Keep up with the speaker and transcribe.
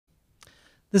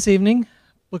This evening,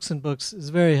 Books and Books is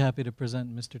very happy to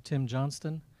present Mr. Tim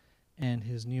Johnston and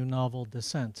his new novel,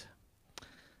 Descent.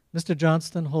 Mr.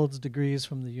 Johnston holds degrees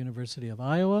from the University of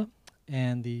Iowa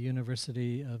and the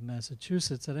University of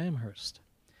Massachusetts at Amherst.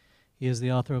 He is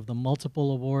the author of the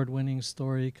multiple award-winning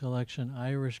story collection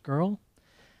Irish Girl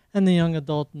and the young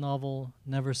adult novel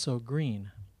Never So Green.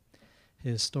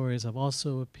 His stories have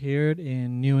also appeared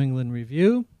in New England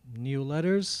Review, New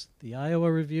Letters, the Iowa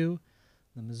Review,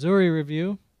 the Missouri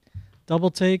Review, Double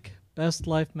Take, Best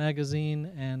Life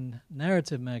Magazine, and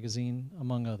Narrative Magazine,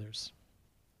 among others.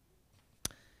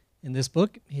 In this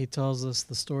book, he tells us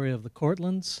the story of the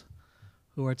Cortlands,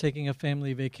 who are taking a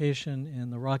family vacation in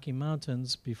the Rocky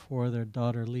Mountains before their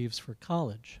daughter leaves for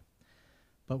college.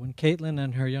 But when Caitlin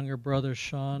and her younger brother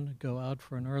Sean go out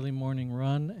for an early morning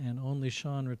run and only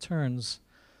Sean returns,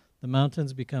 the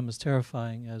mountains become as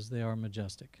terrifying as they are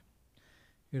majestic.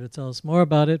 Here to tell us more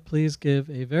about it, please give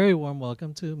a very warm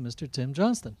welcome to Mr. Tim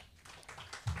Johnston.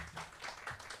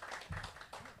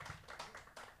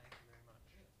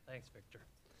 Thanks, Victor.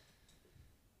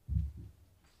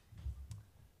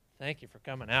 Thank you for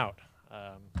coming out.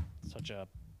 Such a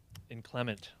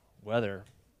inclement weather.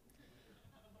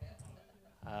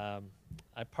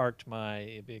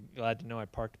 You'd be glad to know I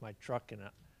parked my truck in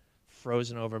a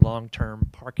frozen over long-term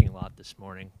parking lot this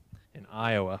morning in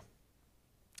Iowa.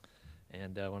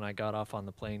 And when I got off on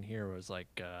the plane here, it was like,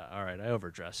 all right, I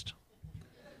overdressed.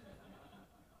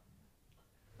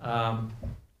 I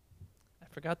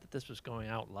forgot that this was going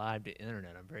out live to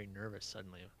internet. I'm very nervous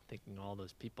suddenly, thinking all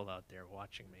those people out there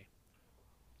watching me.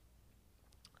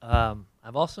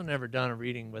 I've also never done a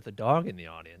reading with a dog in the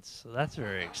audience, so that's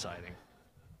very exciting.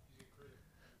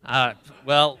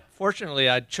 Well, fortunately,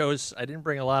 I didn't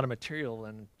bring a lot of material,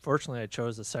 and fortunately, I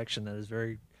chose a section that is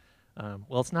very,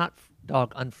 it's not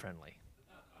dog unfriendly.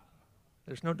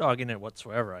 There's no dog in it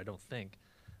whatsoever, I don't think.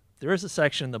 There is a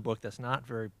section in the book that's not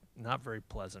very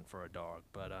pleasant for a dog,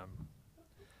 but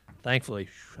thankfully,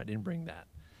 I didn't bring that.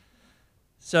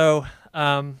 So,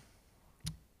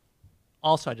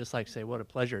 also, I'd just like to say what a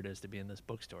pleasure it is to be in this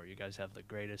bookstore. You guys have the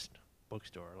greatest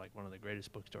bookstore, like one of the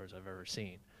greatest bookstores I've ever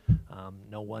seen.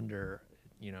 No wonder,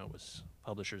 it was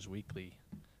Publisher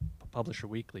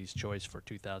Weekly's choice for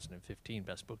 2015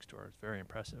 Best Bookstore. It's very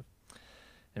impressive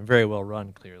and very well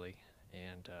run, clearly,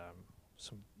 and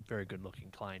some very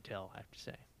good-looking clientele, I have to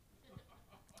say.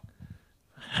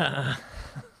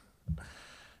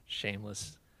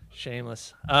 Shameless.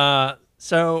 I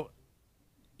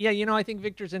think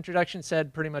Victor's introduction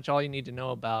said pretty much all you need to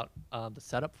know about the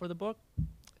setup for the book.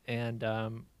 And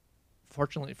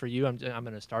fortunately for you, I'm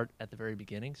going to start at the very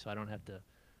beginning, so I don't have to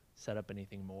set up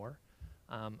anything more.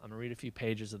 I'm going to read a few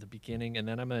pages of the beginning, and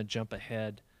then I'm going to jump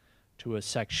ahead to a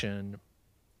section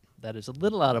that is a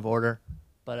little out of order,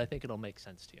 but I think it'll make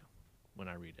sense to you when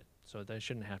I read it. So I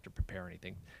shouldn't have to prepare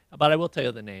anything. But I will tell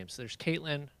you the names. There's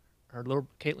Caitlin.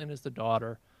 Caitlin is the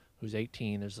daughter, who's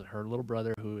 18. There's her little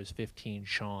brother, who is 15,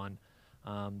 Sean.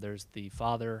 There's the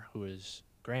father, who is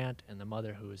Grant, and the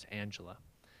mother, who is Angela.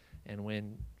 And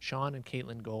when Sean and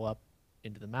Caitlin go up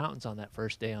into the mountains on that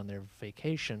first day on their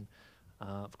vacation,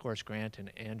 of course, Grant and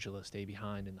Angela stay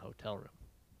behind in the hotel room.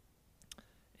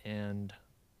 And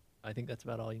I think that's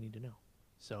about all you need to know.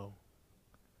 So,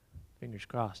 fingers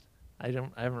crossed. I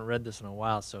haven't read this in a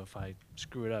while, so if I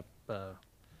screw it up, it'll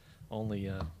only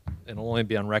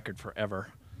be on record forever.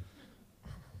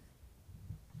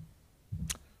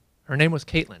 Her name was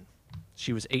Caitlin.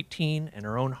 She was 18, and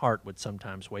her own heart would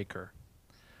sometimes wake her.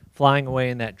 Flying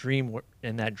away in that dream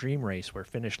race where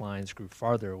finish lines grew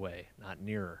farther away, not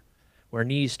nearer, where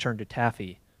knees turned to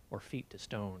taffy or feet to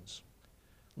stones.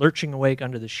 Lurching awake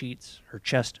under the sheets, her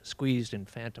chest squeezed in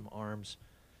phantom arms,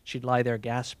 she'd lie there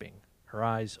gasping, her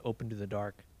eyes open to the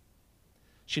dark.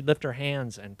 She'd lift her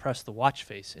hands and press the watch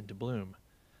face into bloom,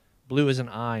 blue as an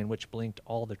eye in which blinked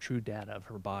all the true data of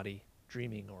her body,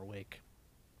 dreaming or awake.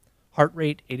 Heart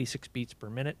rate 86 beats per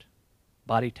minute,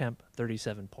 body temp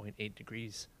 37.8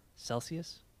 degrees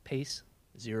Celsius, pace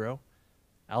 0,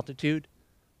 altitude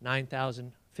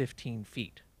 9,015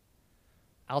 feet.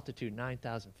 Altitude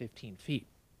 9,015 feet.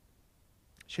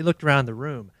 She looked around the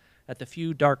room at the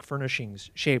few dark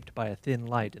furnishings shaped by a thin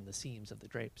light in the seams of the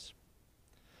drapes.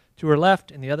 To her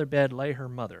left, in the other bed, lay her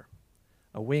mother,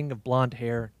 a wing of blonde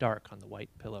hair dark on the white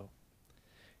pillow.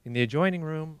 In the adjoining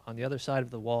room, on the other side of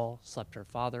the wall, slept her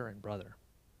father and brother.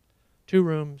 2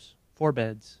 rooms, 4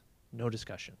 beds, no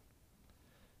discussion.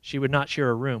 She would not share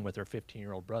a room with her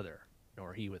 15-year-old brother,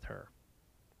 nor he with her.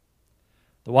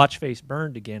 The watch face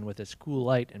burned again with its cool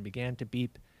light and began to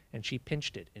beep, and she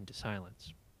pinched it into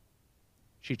silence.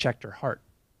 She checked her heart.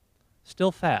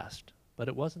 Still fast, but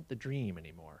it wasn't the dream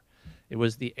anymore. It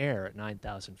was the air at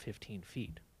 9,015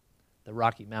 feet, the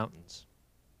Rocky Mountains.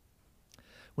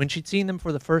 When she'd seen them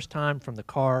for the first time from the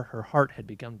car, her heart had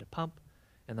begun to pump,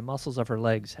 and the muscles of her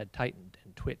legs had tightened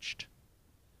and twitched.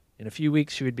 In a few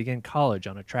weeks, she would begin college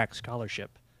on a track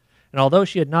scholarship, and although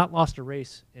she had not lost a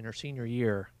race in her senior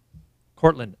year,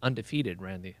 Cortland undefeated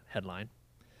ran the headline,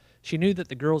 she knew that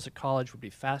the girls at college would be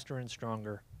faster and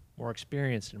stronger, more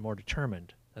experienced and more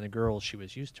determined than the girls she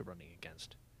was used to running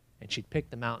against, and she'd picked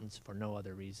the mountains for no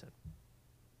other reason.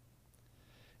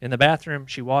 In the bathroom,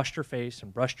 she washed her face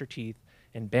and brushed her teeth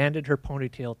and banded her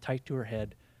ponytail tight to her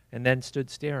head and then stood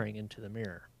staring into the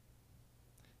mirror.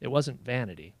 It wasn't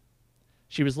vanity.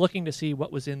 She was looking to see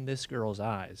what was in this girl's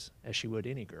eyes, as she would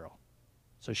any girl,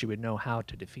 so she would know how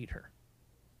to defeat her.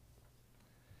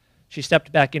 She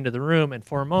stepped back into the room, and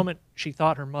for a moment she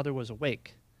thought her mother was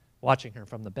awake, watching her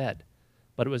from the bed,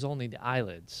 but it was only the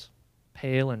eyelids,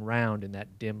 pale and round in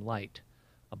that dim light,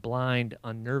 a blind,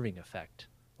 unnerving effect,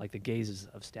 like the gazes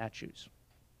of statues.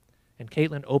 And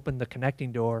Caitlin opened the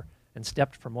connecting door and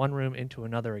stepped from one room into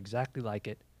another exactly like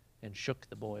it and shook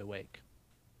the boy awake.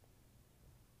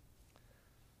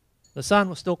 The sun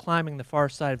was still climbing the far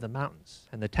side of the mountains,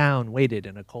 and the town waited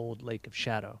in a cold lake of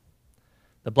shadow.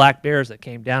 The black bears that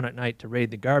came down at night to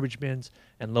raid the garbage bins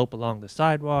and lope along the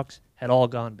sidewalks had all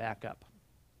gone back up.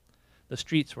 The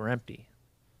streets were empty.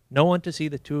 No one to see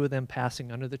the two of them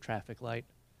passing under the traffic light.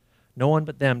 No one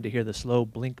but them to hear the slow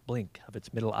blink-blink of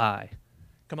its middle eye.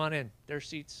 Come on in. There's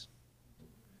seats.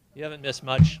 You haven't missed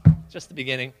much. Just the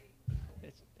beginning.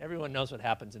 Everyone knows what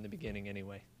happens in the beginning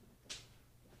anyway.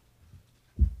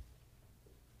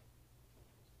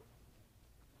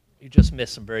 You just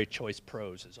missed some very choice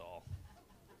prose is all.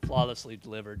 Flawlessly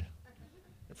delivered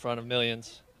in front of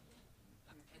millions.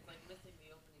 It's like missing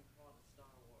the opening crawl of Star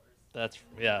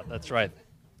Wars. That's right.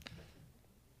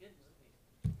 Good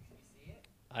movie. Did you see it?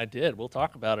 I did. We'll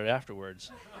talk about it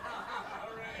afterwards.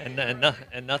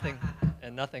 and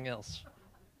nothing else.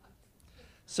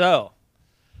 So,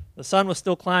 the sun was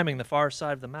still climbing the far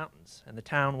side of the mountains, and the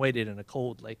town waited in a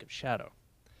cold lake of shadow.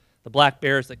 The black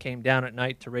bears that came down at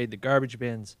night to raid the garbage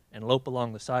bins and lope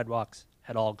along the sidewalks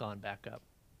had all gone back up.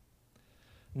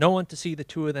 No one to see the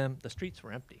two of them. The streets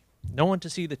were empty. No one to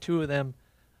see the two of them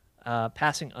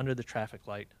passing under the traffic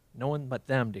light. No one but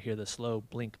them to hear the slow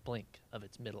blink-blink of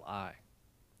its middle eye.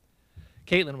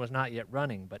 Caitlin was not yet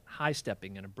running, but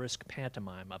high-stepping in a brisk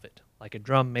pantomime of it, like a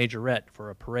drum majorette for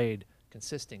a parade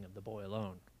consisting of the boy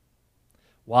alone,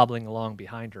 wobbling along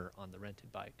behind her on the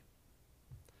rented bike.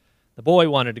 The boy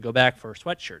wanted to go back for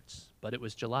sweatshirts, but it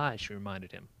was July, she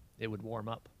reminded him. It would warm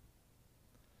up.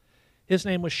 His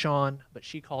name was Sean, but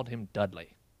she called him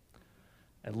Dudley,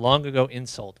 a long-ago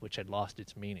insult which had lost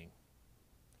its meaning.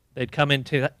 They'd come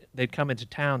into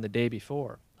town the day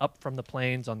before, up from the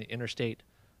plains on the interstate,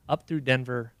 up through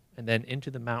Denver, and then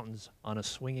into the mountains on a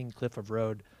swinging cliff of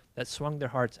road that swung their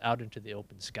hearts out into the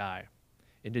open sky,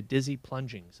 into dizzy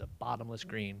plungings of bottomless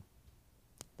green,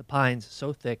 the pines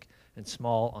so thick and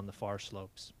small on the far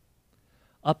slopes.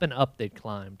 Up and up they'd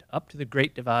climbed, up to the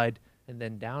Great Divide, and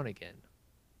then down again,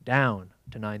 down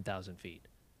to 9,000 feet,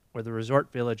 where the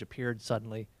resort village appeared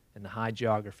suddenly in the high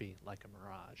geography like a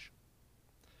mirage.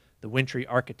 The wintry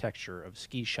architecture of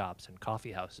ski shops and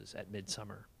coffee houses at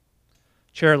midsummer.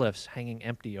 Chairlifts hanging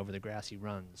empty over the grassy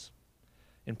runs.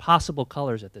 Impossible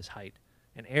colors at this height,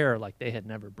 and air like they had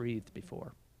never breathed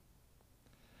before.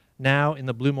 Now, in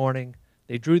the blue morning,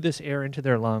 they drew this air into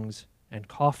their lungs and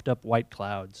coughed up white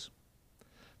clouds.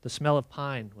 The smell of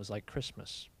pine was like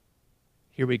Christmas.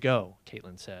 Here we go,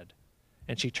 Caitlin said,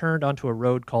 and she turned onto a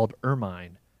road called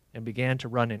Ermine and began to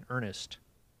run in earnest,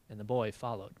 and the boy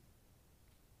followed.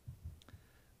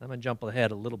 I'm going to jump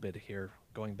ahead a little bit here,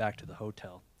 going back to the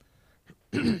hotel.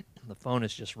 The phone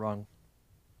has just rung,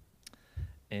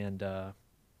 and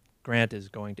Grant is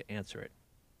going to answer it.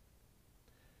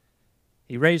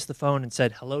 He raised the phone and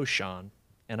said, "Hello, Sean,"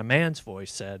 and a man's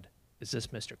voice said, "Is this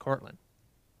Mr. Cortland?"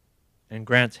 And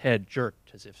Grant's head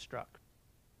jerked as if struck.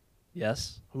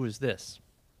 "Yes, who is this?"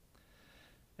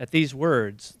 At these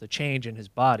words, the change in his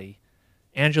body,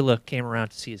 Angela came around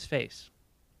to see his face.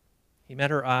 He met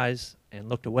her eyes and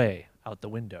looked away out the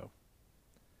window.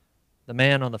 The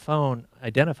man on the phone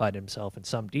identified himself in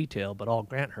some detail, but all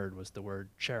Grant heard was the word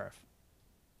sheriff.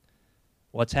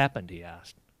 "What's happened?" he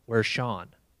asked. "Where's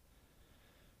Sean?"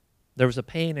 There was a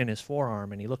pain in his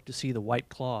forearm, and he looked to see the white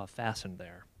claw fastened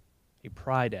there. He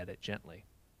pried at it gently.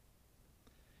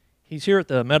 "He's here at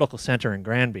the medical center in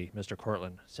Granby, Mr.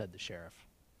 Cortland," said the sheriff.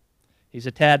 "He's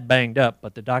a tad banged up,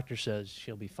 but the doctor says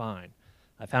he'll be fine.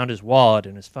 I found his wallet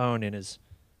and his phone in his—"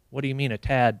 "What do you mean a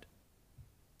tad?"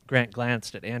 Grant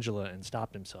glanced at Angela and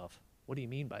stopped himself. "What do you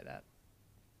mean by that?"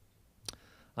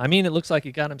 I mean, it looks like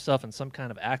he got himself in some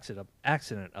kind of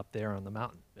accident up there on the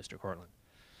mountain, Mr. Cortland.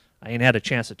 I ain't had a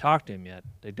chance to talk to him yet.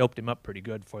 They doped him up pretty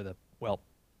good for the, well,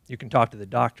 you can talk to the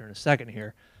doctor in a second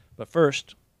here, but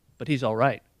he's all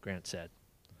right, Grant said.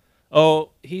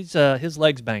 Oh, his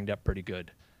leg's banged up pretty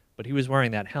good, but he was wearing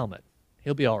that helmet.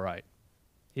 He'll be all right.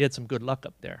 He had some good luck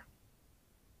up there.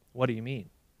 What do you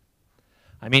mean?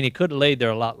 I mean, he could have laid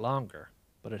there a lot longer,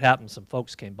 but it happened some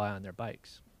folks came by on their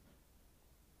bikes.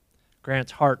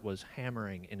 Grant's heart was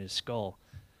hammering in his skull.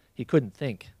 He couldn't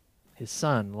think. His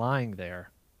son lying there,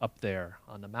 up there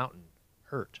on the mountain,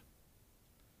 hurt.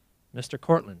 Mr.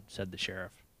 Cortland, said the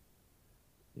sheriff,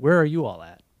 where are you all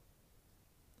at?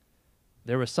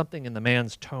 There was something in the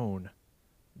man's tone.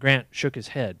 Grant shook his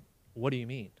head. What do you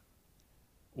mean?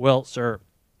 Well, sir,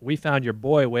 we found your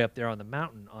boy way up there on the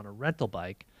mountain on a rental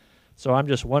bike, so I'm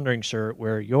just wondering, sir,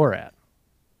 where you're at.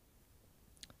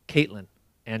 Caitlin,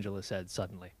 Angela said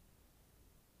suddenly.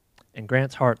 And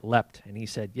Grant's heart leapt, and he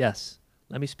said, yes,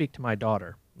 let me speak to my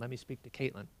daughter. Let me speak to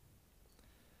Caitlin.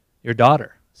 Your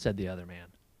daughter, said the other man,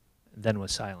 then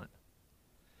was silent.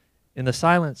 In the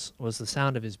silence was the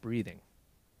sound of his breathing,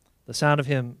 the sound of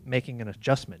him making an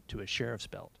adjustment to his sheriff's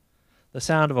belt, the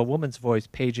sound of a woman's voice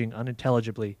paging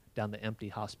unintelligibly down the empty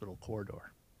hospital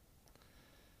corridor.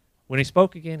 When he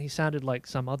spoke again, he sounded like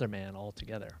some other man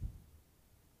altogether.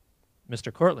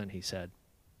 Mr. Cortland, he said,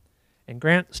 and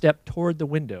Grant stepped toward the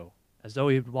window as though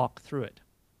he would walk through it.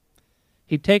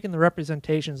 He'd taken the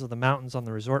representations of the mountains on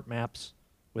the resort maps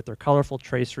with their colorful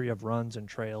tracery of runs and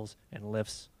trails and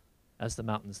lifts as the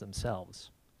mountains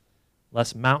themselves.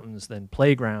 Less mountains than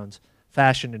playgrounds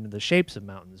fashioned into the shapes of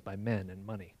mountains by men and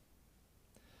money.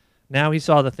 Now he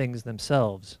saw the things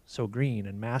themselves, so green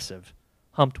and massive,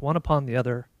 humped one upon the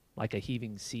other like a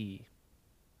heaving sea.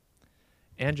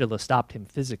 Angela stopped him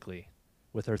physically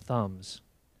with her thumbs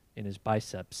in his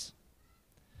biceps.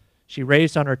 She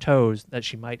raised on her toes that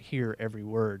she might hear every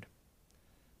word.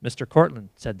 Mr. Cortland,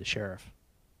 said the sheriff,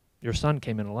 your son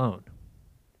came in alone.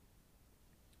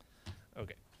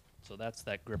 Okay, so that's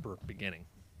that gripper beginning.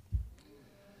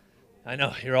 I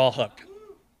know, you're all hooked.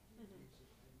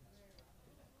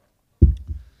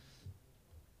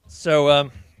 So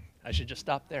I should just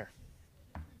stop there.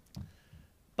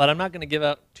 But I'm not going to give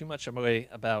out too much away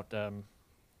about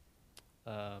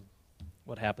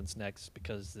what happens next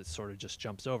because it sort of just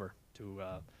jumps over to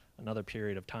another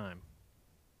period of time.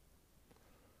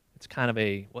 It's kind of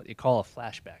what you call a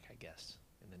flashback, I guess,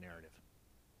 in the narrative.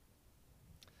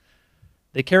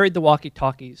 They carried the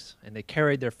walkie-talkies, and they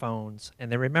carried their phones,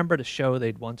 and they remembered a show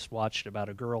they'd once watched about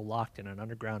a girl locked in an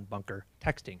underground bunker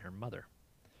texting her mother.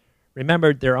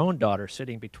 Remembered their own daughter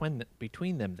sitting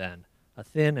between them then, a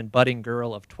thin and budding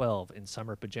girl of 12 in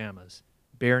summer pajamas,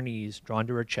 bare knees drawn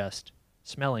to her chest,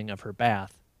 smelling of her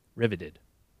bath, riveted.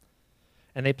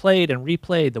 And they played and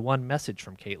replayed the one message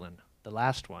from Caitlin, the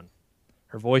last one,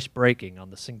 her voice breaking on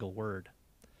the single word.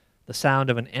 The sound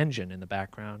of an engine in the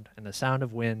background, and the sound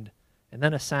of wind, and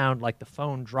then a sound like the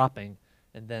phone dropping,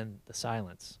 and then the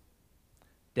silence.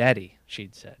 Daddy,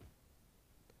 she'd said.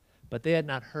 But they had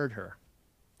not heard her,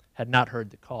 had not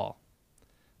heard the call.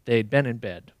 They had been in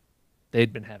bed.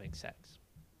 They'd been having sex.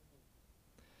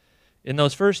 In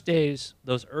those first days,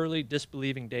 those early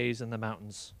disbelieving days in the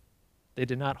mountains, they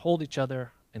did not hold each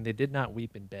other, and they did not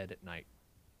weep in bed at night.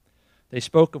 They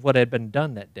spoke of what had been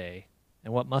done that day,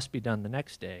 and what must be done the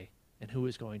next day, and who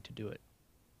was going to do it.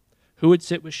 Who would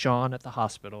sit with Sean at the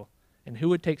hospital, and who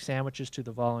would take sandwiches to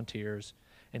the volunteers,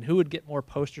 and who would get more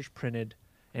posters printed,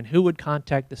 and who would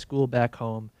contact the school back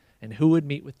home, and who would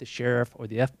meet with the sheriff or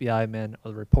the FBI men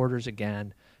or the reporters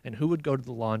again, and who would go to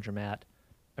the laundromat,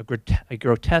 a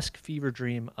grotesque fever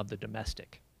dream of the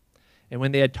domestic. And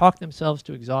when they had talked themselves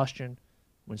to exhaustion,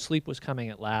 when sleep was coming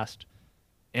at last,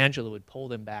 Angela would pull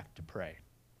them back to pray.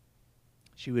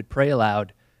 She would pray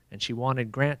aloud, and she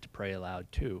wanted Grant to pray aloud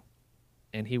too.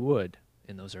 And he would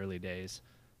in those early days,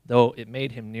 though it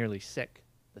made him nearly sick,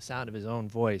 the sound of his own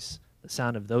voice, the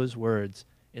sound of those words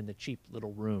in the cheap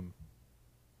little room.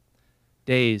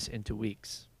 Days into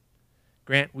weeks.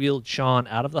 Grant wheeled Sean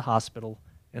out of the hospital,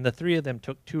 and the three of them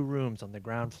took 2 rooms on the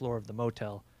ground floor of the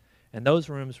motel, and those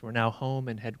rooms were now home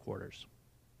and headquarters.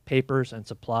 Papers and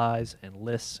supplies and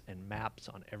lists and maps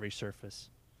on every surface.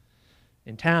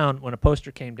 In town, when a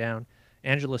poster came down,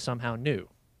 Angela somehow knew,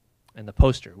 and the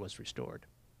poster was restored.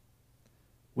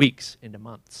 Weeks into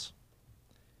months.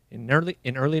 In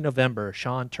early November,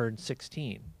 Sean turned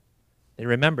 16. They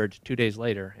remembered 2 days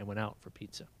later and went out for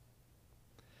pizza.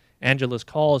 Angela's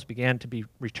calls began to be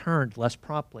returned less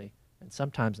promptly, and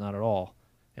sometimes not at all.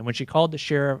 And when she called the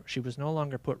sheriff, she was no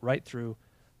longer put right through,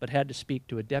 but had to speak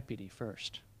to a deputy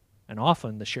first. And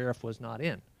often the sheriff was not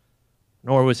in,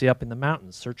 Nor was he up in the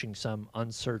mountains searching some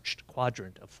unsearched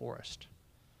quadrant of forest.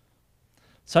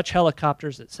 Such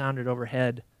helicopters that sounded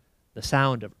overhead, the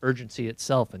sound of urgency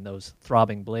itself in those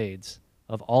throbbing blades,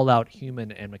 of all-out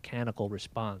human and mechanical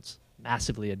response,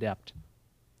 massively adept,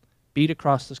 beat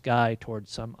across the sky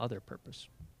towards some other purpose.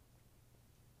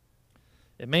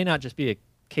 It may not just be a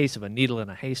case of a needle in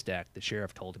a haystack, the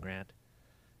sheriff told Grant.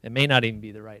 It may not even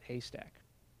be the right haystack.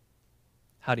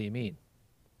 How do you mean?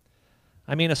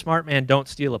 I mean, a smart man don't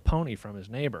steal a pony from his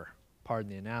neighbor, pardon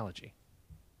the analogy.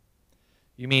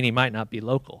 You mean he might not be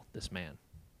local, this man?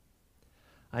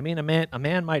 I mean, a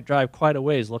man might drive quite a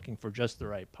ways looking for just the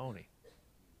right pony.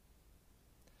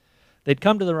 They'd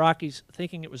come to the Rockies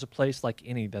thinking it was a place like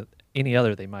any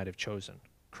other they might have chosen,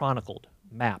 chronicled,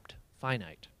 mapped,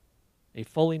 finite, a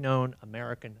fully known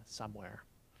American somewhere.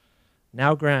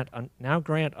 Now Grant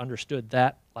understood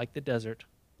that, like the desert,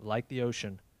 like the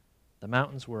ocean, the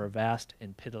mountains were a vast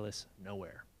and pitiless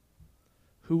nowhere.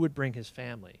 Who would bring his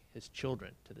family, his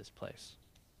children, to this place?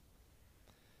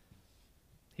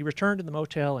 He returned to the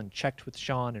motel and checked with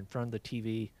Sean in front of the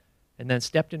TV, and then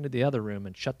stepped into the other room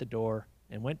and shut the door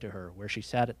and went to her where she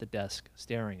sat at the desk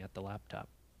staring at the laptop.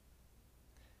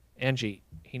 Angie,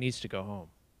 he needs to go home.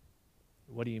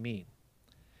 What do you mean?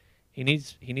 He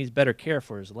needs better care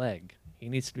for his leg. He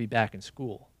needs to be back in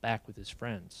school, back with his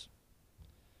friends.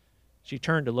 She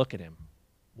turned to look at him.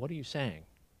 What are you saying?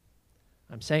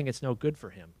 I'm saying it's no good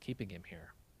for him, keeping him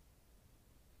here.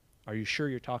 Are you sure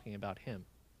you're talking about him?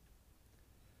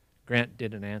 Grant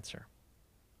didn't answer.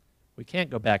 We can't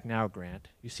go back now, Grant.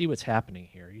 You see what's happening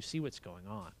here. You see what's going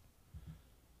on.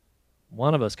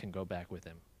 One of us can go back with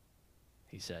him,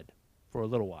 he said, for a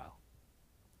little while.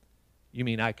 You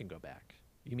mean I can go back?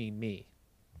 You mean me?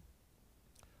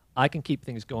 I can keep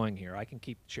things going here. I can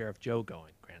keep Sheriff Joe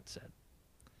going, Grant said.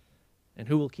 And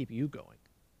who will keep you going?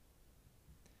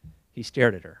 He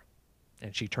stared at her,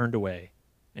 and she turned away,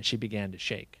 and she began to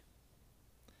shake.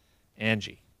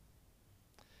 Angie.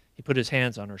 He put his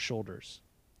hands on her shoulders.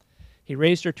 He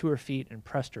raised her to her feet and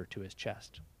pressed her to his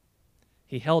chest.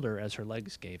 He held her as her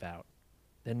legs gave out,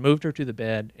 then moved her to the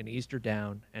bed and eased her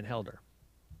down and held her.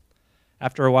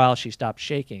 After a while, she stopped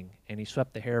shaking, and he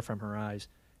swept the hair from her eyes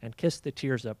and kissed the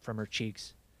tears up from her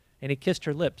cheeks, and he kissed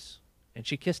her lips, and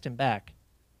she kissed him back,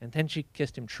 and then she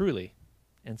kissed him truly,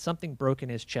 and something broke in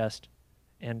his chest,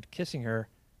 and kissing her,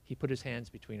 he put his hands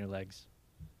between her legs.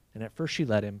 And at first she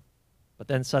let him, but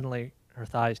then suddenly her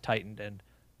thighs tightened, and,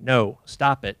 no,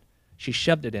 stop it, she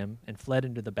shoved at him and fled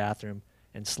into the bathroom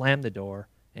and slammed the door,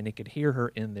 and he could hear her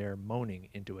in there moaning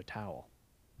into a towel.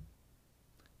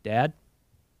 Dad?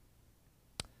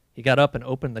 He got up and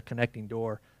opened the connecting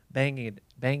door,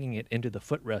 banging it into the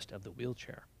footrest of the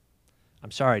wheelchair.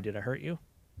 I'm sorry, did I hurt you?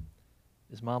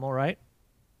 Is Mom all right?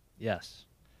 Yes.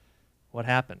 What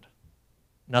happened?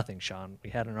 Nothing, Sean.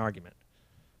 We had an argument.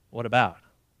 What about?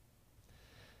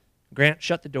 Grant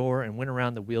shut the door and went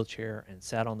around the wheelchair and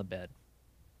sat on the bed.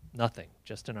 Nothing,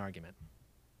 just an argument.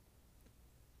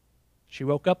 She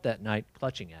woke up that night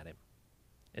clutching at him.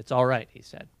 It's all right, he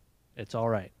said. It's all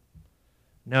right.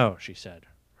 No, she said,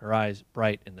 her eyes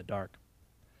bright in the dark.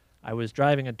 I was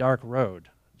driving a dark road,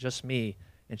 just me,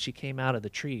 and she came out of the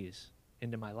trees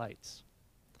into my lights.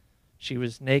 She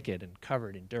was naked and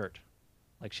covered in dirt,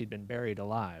 like she'd been buried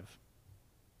alive.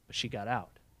 But she got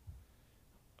out.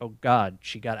 Oh, God,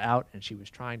 she got out and she was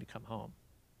trying to come home.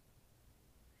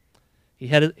 He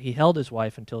held his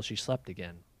wife until she slept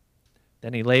again.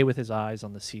 Then he lay with his eyes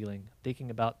on the ceiling,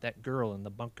 thinking about that girl in the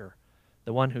bunker,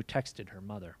 the one who texted her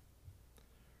mother.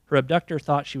 Her abductor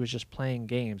thought she was just playing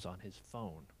games on his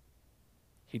phone.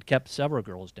 He'd kept several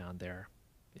girls down there,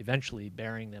 eventually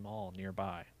burying them all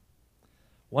nearby.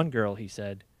 One girl, he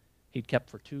said, he'd kept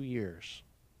for 2 years.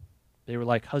 They were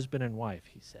like husband and wife,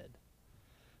 he said.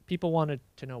 People wanted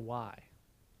to know why.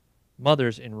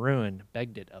 Mothers in ruin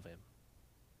begged it of him.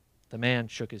 The man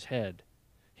shook his head.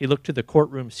 He looked to the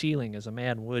courtroom ceiling as a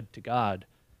man would to God.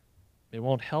 It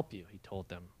won't help you, he told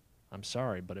them. I'm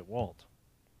sorry, but it won't.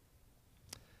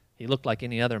 He looked like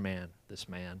any other man, this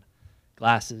man.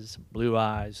 Glasses, blue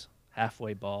eyes,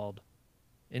 halfway bald.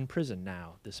 In prison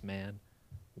now, this man,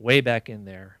 way back in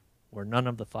there, where none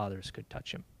of the fathers could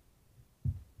touch him.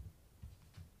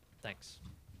 Thanks.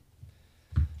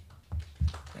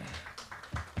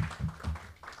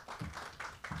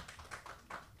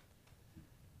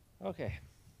 Okay,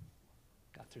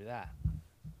 got through that.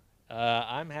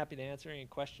 I'm happy to answer any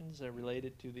questions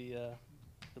related to the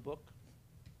book,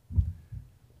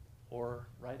 or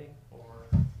writing, or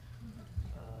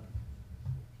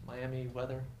Miami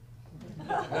weather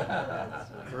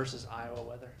versus Iowa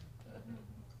weather.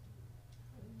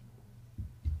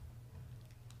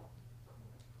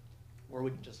 Or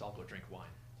we can just all go drink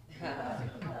wine.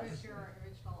 What was your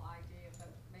original idea that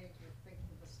made you think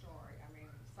of the story? I mean,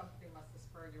 something must have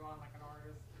spurred you on, like an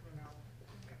artist, you know,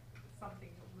 something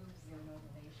that moves your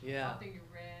motivation. Yeah. Something you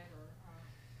read or.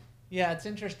 Yeah, it's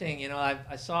interesting. You know, I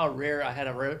had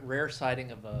a rare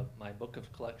sighting of my book of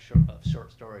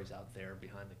short stories out there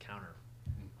behind the counter.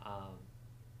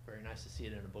 Very nice to see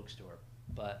it in a bookstore.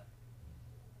 But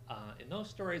in those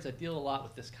stories, I deal a lot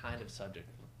with this kind of subject: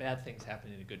 bad things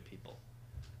happening to good people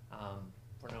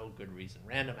for no good reason,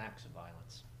 random acts of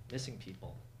violence, missing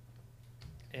people.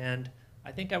 And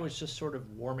I think I was just sort of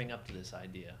warming up to this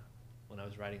idea when I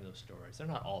was writing those stories. They're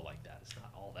not all like that. It's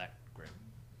not all that grim,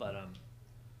 but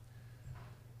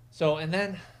So, and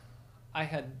then I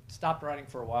had stopped writing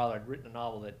for a while. I'd written a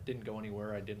novel that didn't go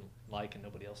anywhere, I didn't like, and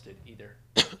nobody else did either.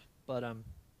 But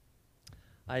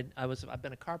I've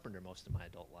been a carpenter most of my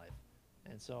adult life,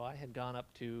 and so I had gone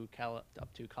up to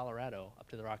Colorado, up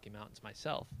to the Rocky Mountains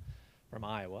myself, from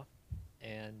Iowa,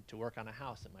 and to work on a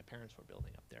house that my parents were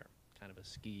building up there, kind of a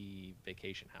ski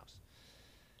vacation house.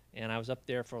 And I was up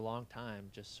there for a long time,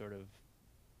 just sort of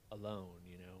alone,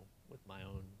 you know, with my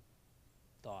own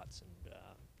thoughts and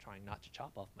trying not to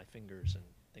chop off my fingers and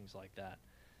things like that.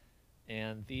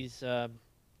 And this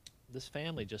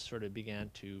family just sort of began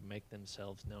to make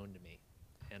themselves known to me.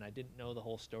 And I didn't know the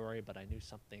whole story, but I knew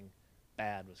something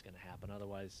bad was going to happen.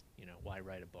 Otherwise, you know, why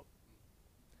write a book?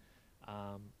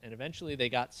 And eventually they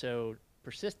got so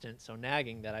persistent, so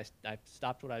nagging, that I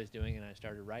stopped what I was doing and I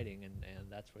started writing, and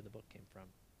that's where the book came from.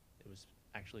 It was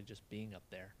actually just being up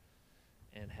there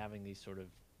and having these sort of,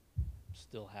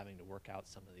 still having to work out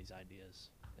some of these ideas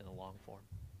in a long form.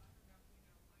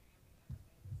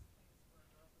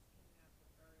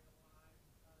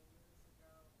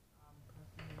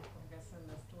 I guess in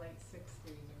the late 60s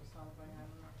or something. I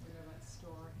don't know if you know that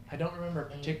story. I don't remember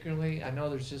particularly. I know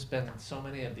there's just been so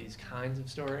many of these kinds of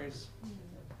stories.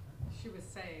 She was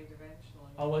saved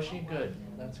eventually. Oh, was she? Good.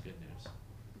 Well, that's good news.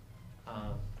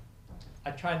 I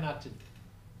tried not to,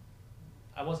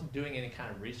 I wasn't doing any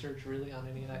kind of research really on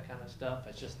any of that kind of stuff.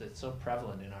 It's just that it's so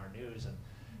prevalent in our news.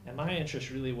 And my interest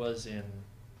really was in,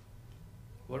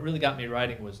 what really got me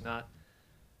writing was not,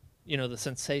 you know, the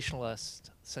sensational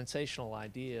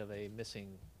idea of a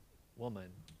missing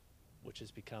woman, which has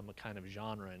become a kind of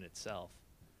genre in itself,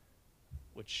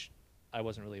 which I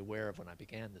wasn't really aware of when I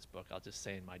began this book. I'll just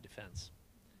say in my defense.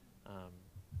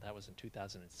 That was in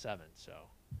 2007, so.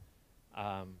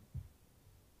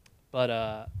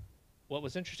 But what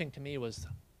was interesting to me was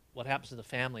what happens to the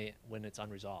family when it's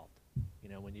unresolved. You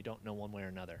know, when you don't know one way or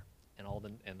another, and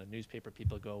the newspaper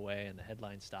people go away, and the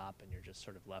headlines stop, and you're just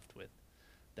sort of left with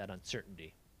that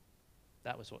uncertainty.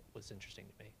 That was what was interesting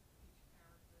to me.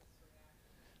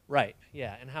 Right.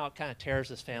 Yeah, and how it kind of tears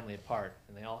this family apart,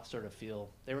 and they all sort of feel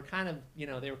they were kind of, you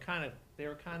know, they were kind of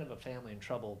a family in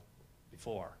trouble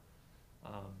before,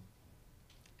 or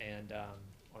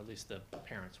at least the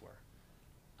parents were.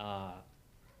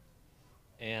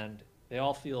 And they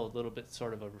all feel a little bit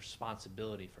sort of a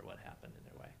responsibility for what happened in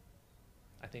their way.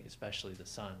 I think especially the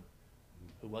son,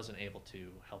 who wasn't able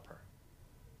to help her.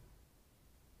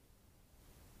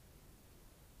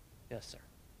 Yes, sir.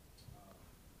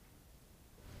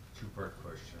 Two-part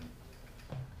question.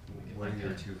 What are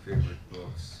your two favorite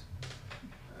books?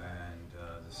 And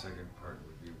the second part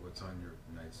would be, what's on your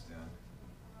nightstand?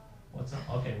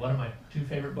 Okay, what are my two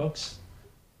favorite books?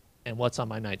 And what's on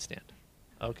my nightstand?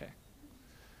 Okay.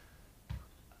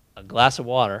 A glass of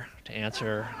water to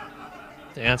answer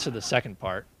the second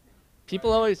part.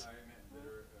 People always,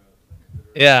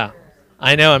 yeah,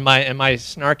 I know, and my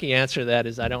snarky answer to that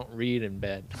is I don't read in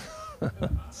bed.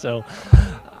 So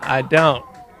I don't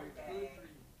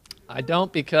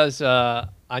because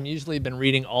I'm usually been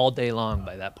reading all day long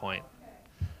by that point.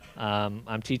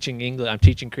 I'm teaching English. I'm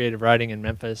teaching creative writing in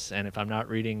Memphis, and if I'm not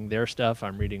reading their stuff,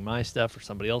 I'm reading my stuff or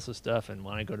somebody else's stuff. And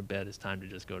when I go to bed, it's time to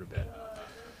just go to bed.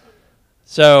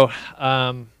 So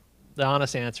the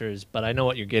honest answer is, but I know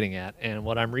what you're getting at. And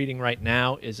what I'm reading right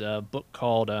now is a book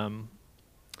called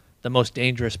The Most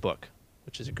Dangerous Book,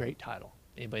 which is a great title.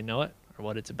 Anybody know it or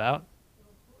what it's about?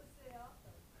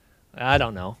 I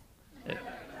don't know.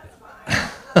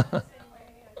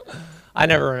 I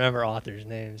never remember authors'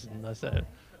 names unless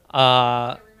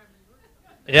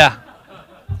yeah,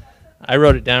 I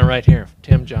wrote it down right here,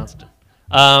 Tim Johnston.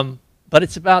 But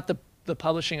it's about the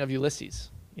publishing of Ulysses.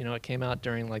 You know, it came out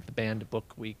during like the Banned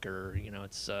Book Week, or you know,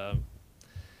 it's the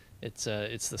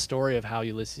story of how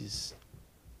Ulysses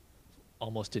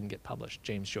almost didn't get published.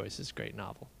 James Joyce's great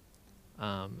novel,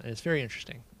 and it's very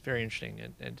interesting,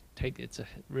 and it's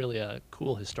really a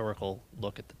cool historical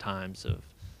look at the times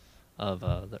of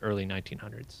the early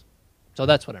 1900s. So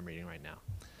that's what I'm reading right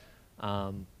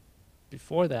now.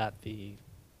 Before that,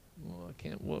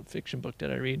 what fiction book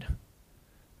did I read?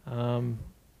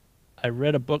 I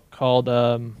read a book called,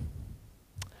 oh,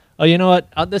 you know what?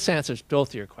 This answers both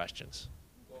of your questions.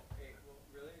 Well, hey, well,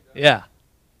 really? Yeah.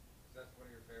 That's one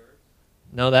of your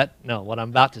favorites? No, what I'm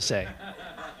about to say.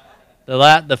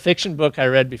 The fiction book I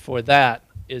read before that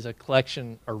is a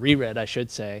collection, or reread, I should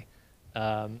say,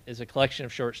 is a collection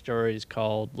of short stories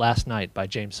called Last Night by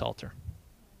James Salter.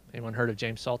 Anyone heard of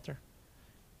James Salter?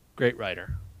 Great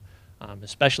writer.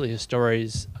 Especially his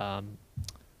stories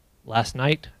Last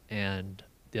Night, and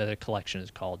the other collection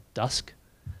is called Dusk.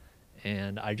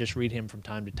 And I just read him from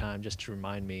time to time just to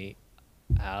remind me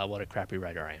what a crappy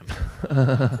writer I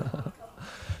am.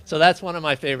 So that's one of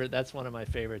my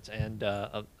favorites, and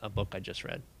a book I just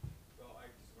read. Well, I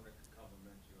just want to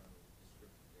compliment you on the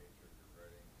descriptive nature of your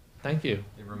writing. Thank you.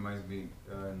 It reminds me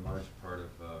in large part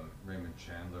of Raymond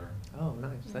Chandler. Oh,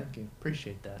 nice. Thank you.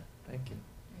 Appreciate that. Thank you.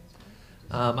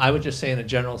 I would just say, in a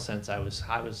general sense, I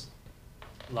was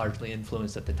largely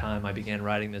influenced at the time I began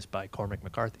writing this by Cormac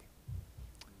McCarthy.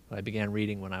 I began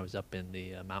reading when I was up in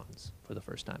the mountains for the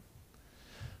first time.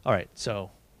 All right.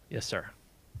 So, yes, sir.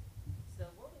 So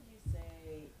what would you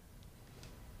say,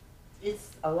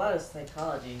 it's a lot of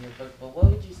psychology in your book, but what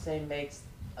would you say makes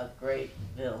a great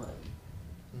villain?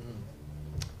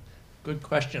 Good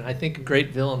question. I think a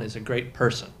great villain is a great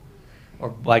person. Or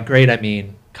by great, I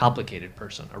mean complicated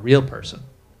person, a real person.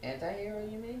 Anti-hero,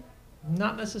 you mean?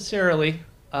 Not necessarily.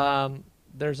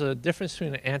 There's a difference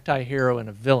between an anti-hero and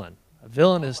a villain. A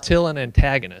villain is still an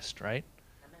antagonist, right?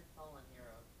 I meant fallen hero.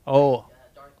 Oh.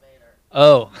 Like, Darth Vader.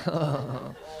 Oh.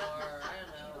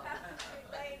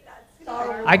 Or, I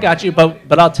don't know. I got you,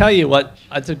 but I'll tell you what.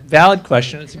 It's a valid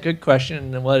question. It's a good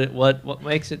question, and what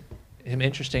makes him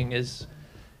interesting is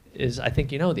I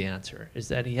think you know the answer. Is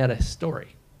that he had a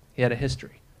story, he had a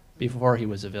history before he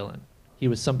was a villain. He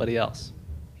was somebody else.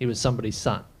 He was somebody's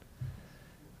son.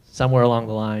 Somewhere along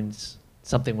the lines,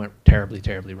 something went terribly,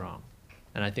 terribly wrong,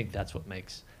 and I think that's what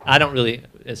makes. I don't really,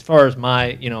 as far as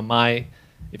my,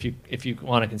 if you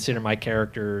want to consider my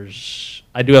characters,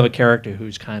 I do have a character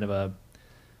who's kind of a.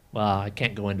 Well, I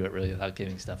can't go into it really without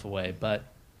giving stuff away, but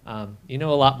you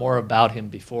know a lot more about him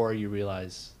before you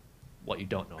realize what you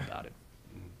don't know about him.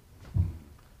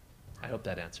 I hope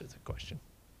that answers the question.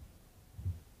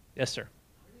 Yes, sir.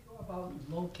 How do you go about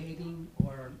locating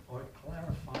or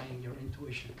clarifying your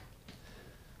intuition?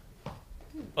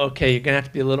 Okay, you're going to have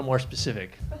to be a little more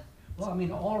specific. Well, I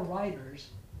mean, all writers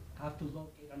have to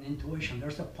locate an intuition.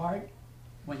 There's a part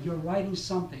when you're writing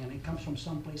something and it comes from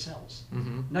someplace else.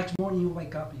 Mm-hmm. Next morning you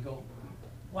wake up and you go,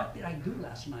 what did I do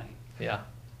last night? Yeah.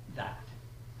 That.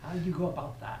 How do you go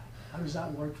about that? How does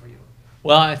that work for you?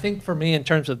 Well, I think for me, in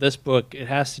terms of this book, it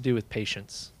has to do with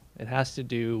patience. It has to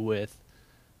do with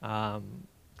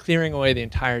clearing away the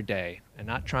entire day and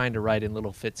not trying to write in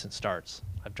little fits and starts.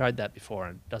 I've tried that before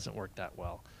and it doesn't work that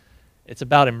well. It's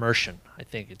about immersion, I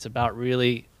think. It's about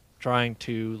really trying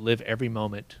to live every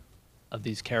moment of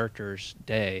these characters'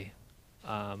 day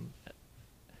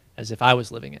as if I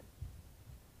was living it.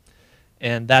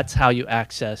 And that's how you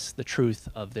access the truth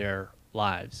of their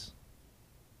lives.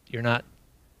 You're not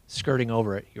skirting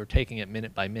over it. You're taking it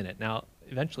minute by minute. Now,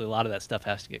 eventually a lot of that stuff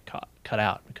has to get cut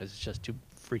out because it's just too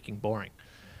freaking boring.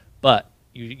 But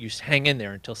you hang in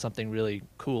there until something really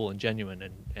cool and genuine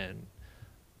and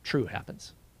true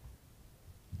happens.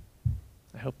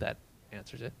 I hope that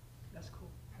answers it. That's cool.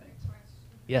 Thanks.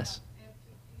 Yes.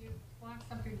 If you want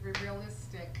something to be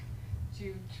realistic, do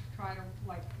you try to,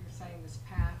 like you're saying, this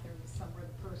path or somewhere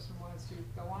the person was, do you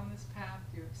go on this path?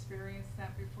 Do you experience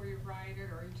that before you write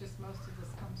it, or you just most of this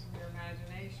comes from your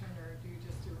imagination, or do you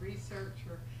just do research?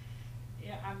 Or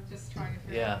yeah, I'm just trying to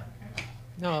figure out. Okay.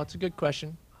 No, it's a good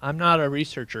question. I'm not a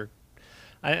researcher.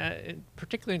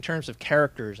 Particularly in terms of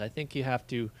characters, I think you have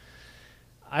to.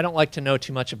 I don't like to know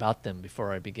too much about them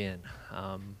before I begin.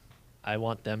 I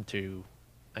want them to.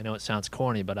 I know it sounds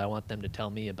corny, but I want them to tell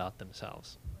me about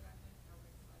themselves.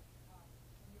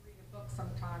 When you read a book,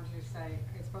 sometimes you say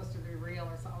it's supposed to be real,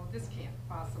 or so. Oh, this can't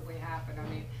possibly happen. I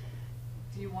mean,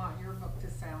 do you want your book to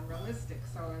sound realistic?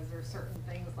 So, is there certain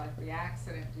things like the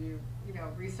accident? Do you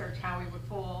research how he would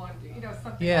fall, and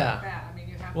something like that? I mean,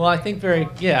 you have. Well, I think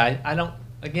I don't.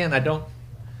 Again, I don't.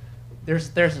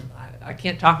 I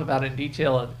can't talk about it in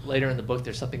detail later in the book.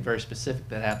 There's something very specific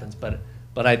that happens, but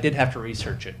I did have to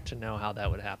research it to know how that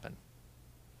would happen.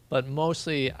 But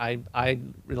mostly, I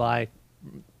rely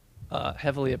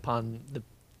heavily upon the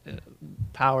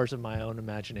powers of my own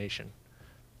imagination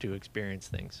to experience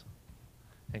things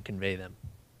and convey them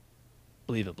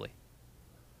believably.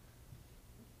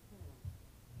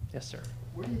 Yes, sir.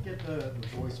 Where do you get the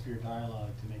voice for your dialogue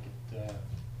to make it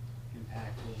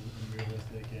impactful and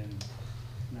realistic and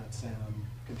not sound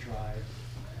contrived?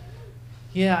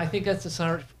 Yeah, I think that's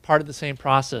part of the same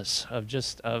process of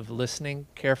just of listening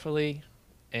carefully,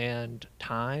 and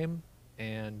time,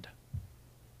 and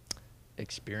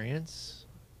experience,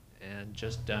 and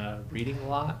just reading a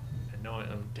lot, and knowing,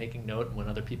 taking note when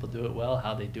other people do it well,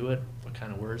 how they do it, what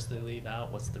kind of words they leave out,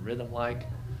 what's the rhythm like.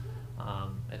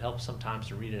 It helps sometimes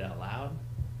to read it out loud.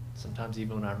 Sometimes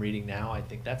even when I'm reading now, I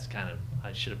think that's kind of,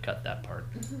 I should have cut that part.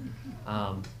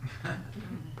 And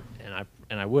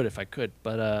I would if I could,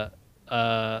 but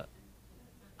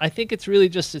I think it's really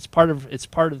just it's part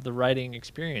of the writing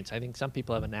experience. I think some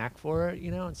people have a knack for it,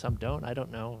 and some don't. I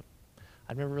don't know.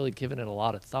 I've never really given it a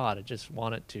lot of thought. I just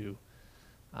want it to,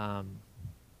 I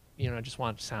just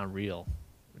want it to sound real.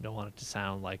 I don't want it to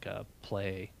sound like a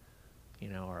play,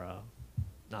 or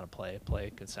not a play. A play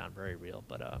could sound very real,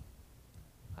 but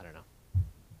I don't know.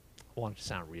 I want it to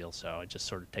sound real, so I just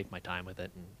sort of take my time with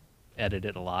it and edit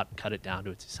it a lot, and cut it down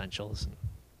to its essentials. And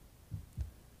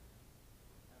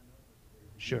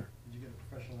sure. Did you get a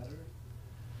professional editor?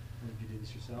 Or did you do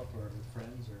this yourself or with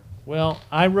friends? Or? Well,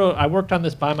 I worked on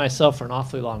this by myself for an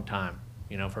awfully long time,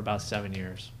 for about 7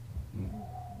 years.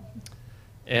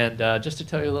 And just to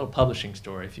tell you a little publishing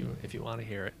story, if you want to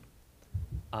hear it,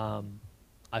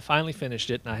 I finally finished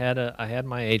it, and I had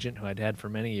my agent who I'd had for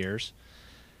many years,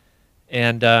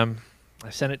 and I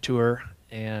sent it to her,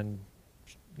 and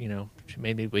she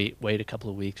made me wait a couple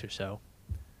of weeks or so.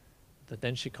 But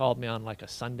then she called me on like a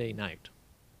Sunday night,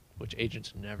 which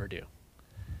agents never do.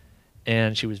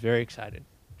 And she was very excited.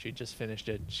 She just finished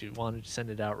it. She wanted to send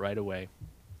it out right away.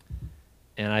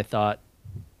 And I thought,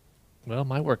 well,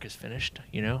 my work is finished.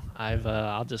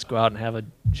 I'll just go out and have a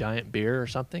giant beer or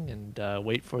something and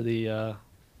wait for all the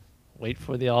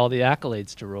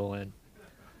accolades to roll in.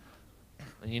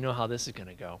 And you know how this is going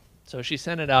to go. So she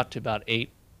sent it out to about 8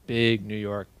 big New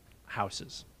York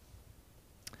houses.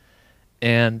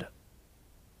 And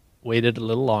waited a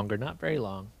little longer, not very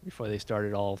long, before they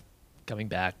started all coming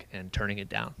back and turning it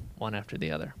down, one after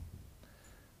the other.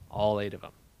 All 8 of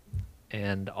them.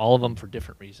 And all of them for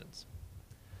different reasons.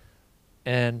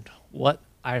 And what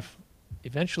I've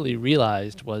eventually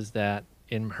realized was that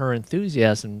in her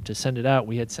enthusiasm to send it out,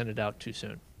 we had sent it out too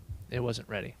soon. It wasn't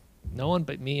ready. No one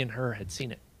but me and her had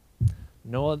seen it.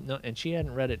 No, and she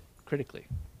hadn't read it critically.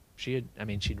 She'd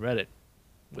read it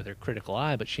with her critical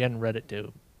eye, but she hadn't read it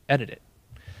to edit it.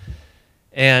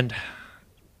 And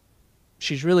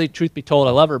she's really, truth be told,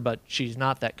 I love her, but she's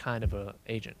not that kind of a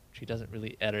agent. She doesn't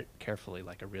really edit carefully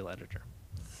like a real editor.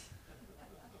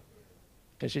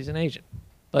 Because she's an agent.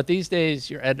 But these days,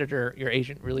 your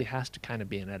agent really has to kind of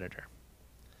be an editor.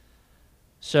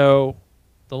 So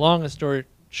the long and story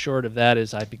short of that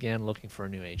is I began looking for a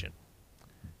new agent.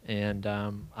 And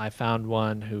I found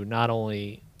one who not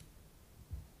only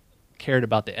cared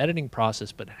about the editing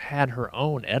process, but had her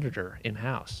own editor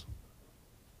in-house.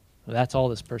 Well, that's all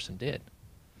this person did.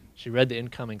 She read the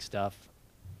incoming stuff,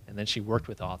 and then she worked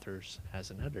with authors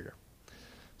as an editor.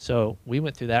 So we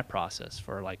went through that process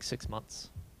for like 6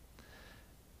 months.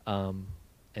 And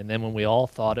then when we all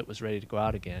thought it was ready to go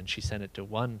out again, she sent it to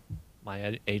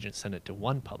my agent sent it to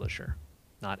one publisher,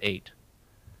 not 8.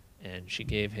 And she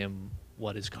gave him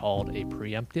what is called a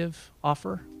preemptive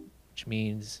offer, which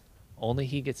means only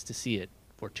he gets to see it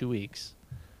for 2 weeks,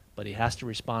 but he has to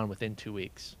respond within 2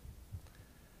 weeks.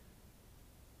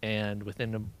 And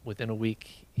within a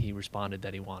week, he responded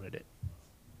that he wanted it.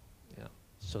 Yeah.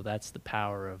 So that's the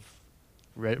power of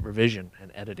revision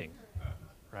and editing,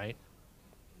 right?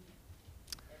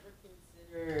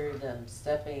 Ever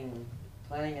considered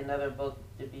planning another book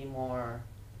to be more,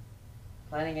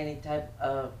 planning any type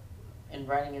of, in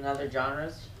writing in other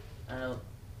genres? I don't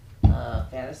know,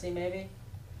 fantasy maybe?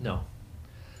 No.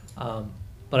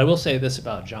 But I will say this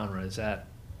about genre is that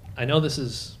I know this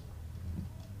is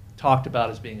talked about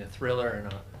as being a thriller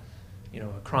and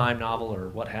a crime novel or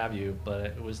what have you, but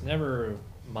it was never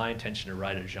my intention to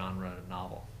write a genre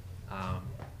novel.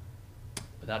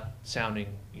 Without sounding,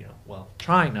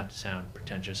 trying not to sound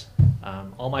pretentious.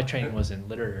 All my training was in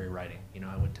literary writing.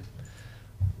 I went to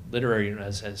literary,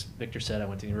 as Victor said, I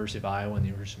went to the University of Iowa and the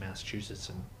University of Massachusetts,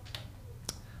 and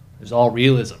it was all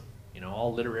realism,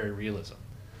 all literary realism.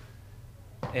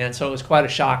 And so it was quite a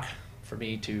shock for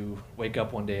me to wake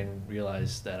up one day and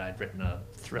realize that I'd written a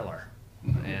thriller.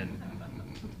 And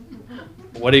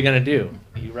what are you going to do?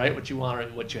 You write what you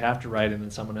want, what you have to write, and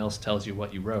then someone else tells you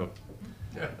what you wrote.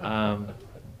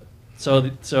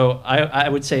 So I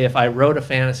would say if I wrote a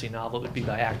fantasy novel, it would be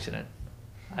by accident.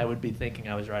 I would be thinking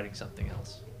I was writing something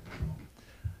else.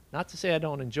 Not to say I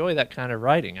don't enjoy that kind of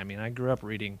writing. I mean, I grew up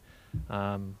reading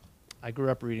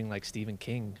like Stephen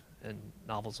King and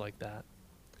novels like that,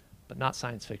 but not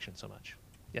science fiction so much.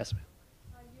 Yes, ma'am.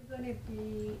 Are you going to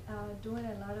be doing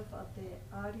a lot of the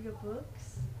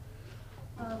audiobooks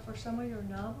for some of your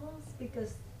novels?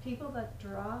 Because people that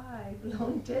drive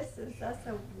long distance, that's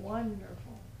a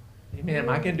wonderful. You mean, am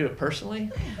I going to do it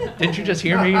personally? Didn't you just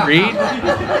hear me read?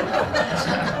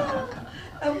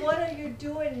 And what are you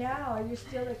doing now? Are you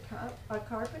still a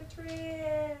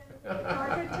carpenter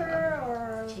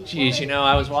or? Geez, you know,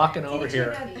 I was walking over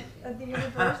here. Teaching at the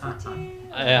university?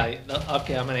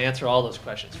 Okay, I'm going to answer all those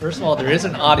questions. First of all, there is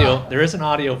an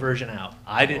audio version out.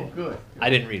 I didn't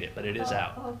read it, but it is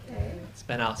out. Okay. It's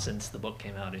been out since the book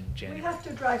came out in We January. have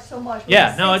to drive so much. We Yeah,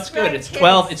 have no, six it's good. great It's kids,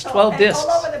 12. It's so- 12 and discs.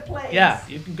 all over the place. Yeah,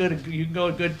 you can go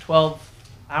a good 12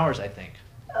 hours, I think.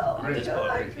 Oh, Read this good,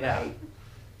 book. great. Yeah.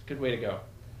 Good way to go.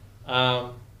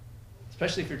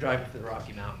 Especially if you're driving through the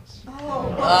Rocky Mountains. Oh,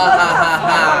 we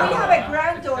have a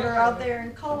granddaughter out there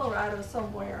in Colorado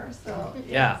somewhere, so.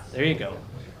 Yeah, there you go.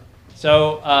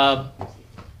 So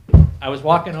I was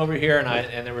walking over here,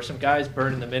 and there were some guys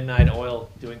burning the midnight oil,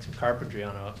 doing some carpentry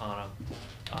on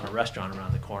a restaurant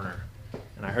around the corner.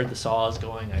 And I heard the saws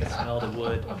going. I smelled the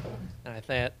wood,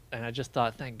 and I just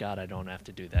thought, thank God I don't have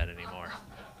to do that anymore.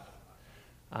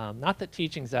 Not that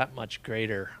teaching's that much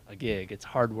greater a gig. It's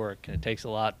hard work, and it takes a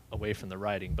lot away from the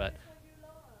writing. But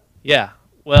yeah,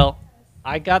 well,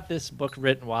 I got this book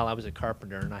written while I was a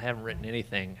carpenter, and I haven't written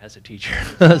anything as a teacher.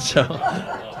 But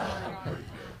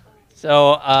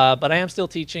I am still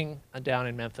teaching down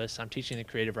in Memphis. I'm teaching a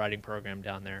creative writing program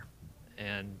down there,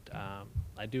 and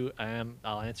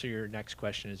I'll answer your next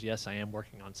question. Is yes, I am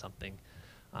working on something.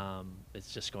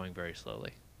 It's just going very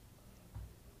slowly.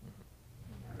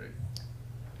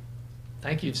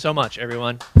 Thank you so much,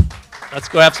 everyone. Let's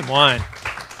go have some wine.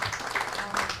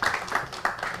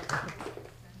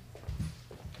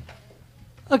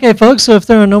 Okay, folks, so if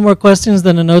there are no more questions,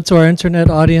 then a note to our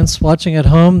internet audience watching at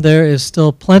home, there is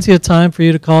still plenty of time for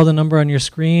you to call the number on your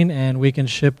screen, and we can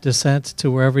ship Descent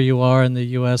to wherever you are in the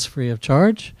U.S. free of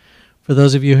charge. For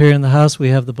those of you here in the house, we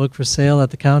have the book for sale at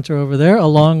the counter over there,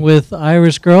 along with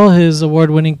Irish Girl, his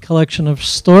award-winning collection of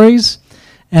stories.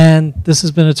 And this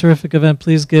has been a terrific event.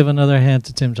 Please give another hand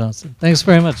to Tim Johnston. Thanks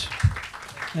very much.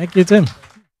 Thank you, Tim.